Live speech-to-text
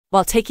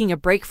While taking a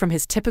break from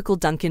his typical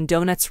Dunkin'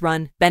 Donuts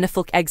run, Ben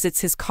Affleck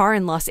exits his car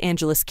in Los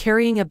Angeles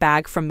carrying a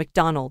bag from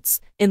McDonald's.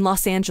 In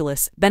Los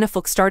Angeles, Ben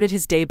Affleck started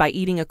his day by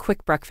eating a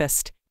quick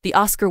breakfast. The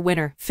Oscar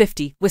winner,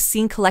 50, was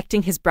seen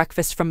collecting his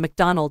breakfast from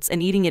McDonald's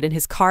and eating it in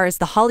his car as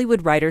the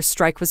Hollywood writers'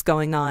 strike was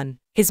going on.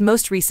 His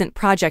most recent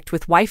project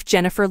with wife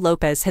Jennifer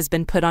Lopez has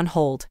been put on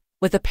hold.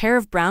 With a pair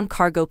of brown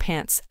cargo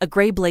pants, a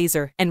gray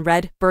blazer, and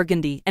red,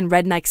 burgundy, and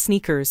red Nike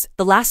sneakers,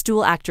 the last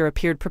dual actor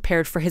appeared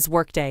prepared for his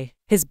workday.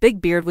 His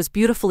big beard was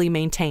beautifully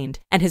maintained,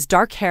 and his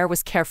dark hair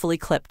was carefully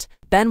clipped.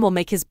 Ben will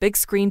make his big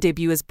screen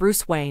debut as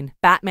Bruce Wayne,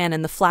 Batman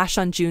and The Flash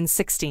on June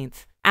 16.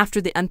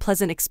 After the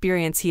unpleasant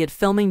experience he had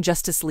filming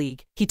Justice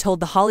League, he told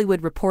The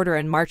Hollywood Reporter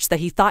in March that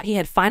he thought he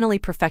had finally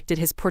perfected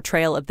his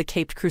portrayal of the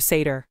Caped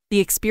Crusader. The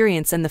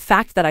experience and the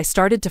fact that I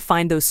started to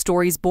find those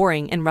stories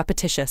boring and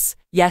repetitious.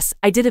 Yes,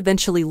 I did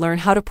eventually learn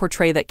how to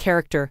portray that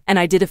character, and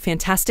I did a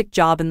fantastic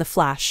job in The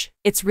Flash.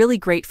 It's really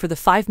great for the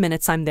 5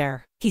 minutes I'm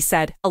there. He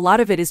said, a lot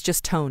of it is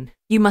just tone.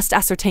 You must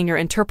ascertain your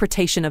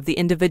interpretation of the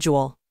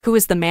individual. Who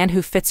is the man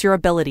who fits your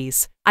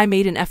abilities? I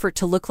made an effort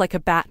to look like a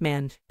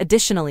Batman.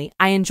 Additionally,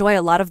 I enjoy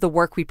a lot of the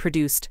work we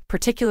produced,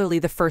 particularly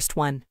the first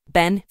one.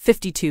 Ben,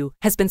 52,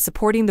 has been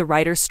supporting the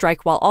writers'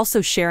 strike while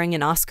also sharing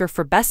an Oscar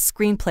for Best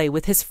Screenplay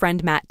with his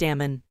friend Matt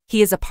Damon.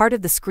 He is a part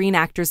of the Screen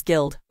Actors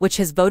Guild, which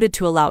has voted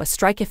to allow a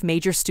strike if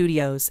major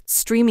studios,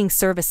 streaming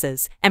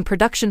services, and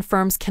production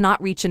firms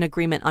cannot reach an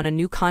agreement on a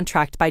new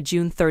contract by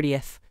June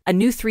 30th. A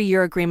new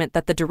 3-year agreement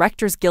that the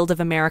Directors Guild of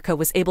America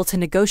was able to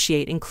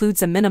negotiate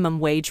includes a minimum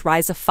wage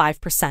rise of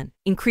 5%,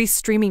 increased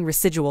streaming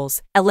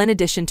residuals, in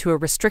addition to a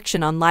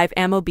restriction on live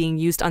ammo being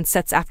used on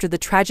sets after the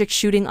tragic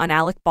shooting on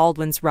Alec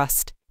Baldwin's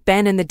Rust.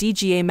 Ben and the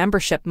DGA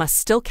membership must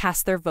still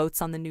cast their votes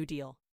on the new deal.